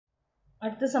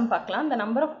அடுத்த சம் பார்க்கலாம். The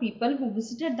number of people who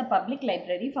visited the public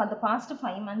library for the past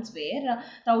 5 months were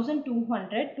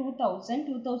 1200, 2000,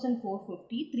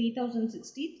 2450,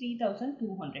 3060,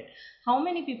 3200. How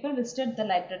many people visited the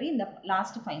library in the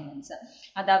last 5 months?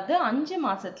 அதாவது 5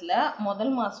 மாசத்துல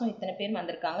முதல் மாசம் இத்தனை பேர்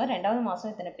வந்திருக்காங்க, ரெண்டாவது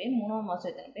மாசம் இத்தனை பேர், மூணாவது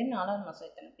மாசம் இத்தனை பேர், நாலாவது மாசம்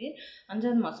இத்தனை பேர்,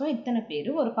 அஞ்சாவது மாசம் இத்தனை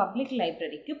பேர் ஒரு பப்ளிக்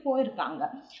லைப்ரரிக்கு போயிருக்காங்க.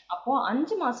 அப்போ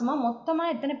 5 மாசமா மொத்தமா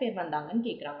எத்தனை பேர் வந்தாங்கன்னு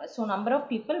கேக்குறாங்க. So number of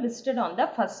people visited on the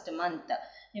first month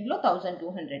எவ்வளோ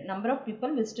 1200. number of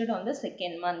people visited on the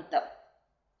second month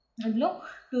எவ்வளோ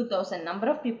 2000. number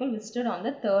of people visited on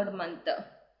the third month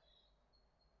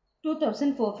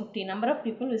 2450. number of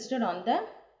people visited on the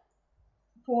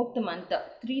fourth month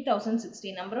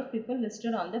 3060. number of people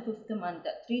visited on the fifth month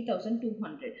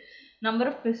 3200. number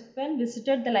of people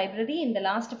visited the library in the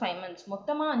last 5 months.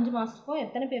 மொத்தமா 5 மாசத்துக்கும்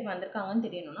எத்தனை பேர் வந்திருக்காங்கன்னு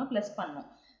தெரியணும்னா plus பண்ணணும்.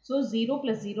 So 0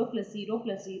 + 0 + 0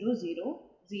 + 0 0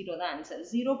 0 the answer.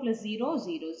 0 + 0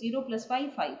 0 0 + 5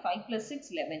 5 5 + 6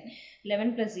 11 11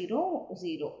 + 0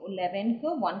 0 11 க்கு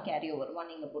 1 carry over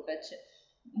 1 இங்க போட்டாச்சு.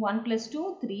 1 + 2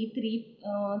 3 3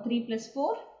 3 +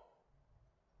 4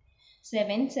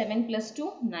 7 7 + 2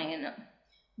 9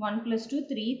 1 + 2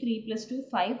 3 3 + 2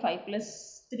 5 5 +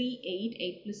 3 8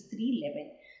 8 + 3 11.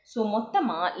 So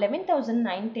மொத்தமாக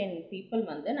 11,910 people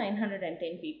வந்து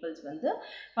 910 peoples வந்து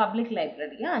பப்ளிக்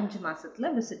லைப்ரரியை 5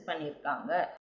 மாசத்துல விசிட் பண்ணியிருக்காங்க.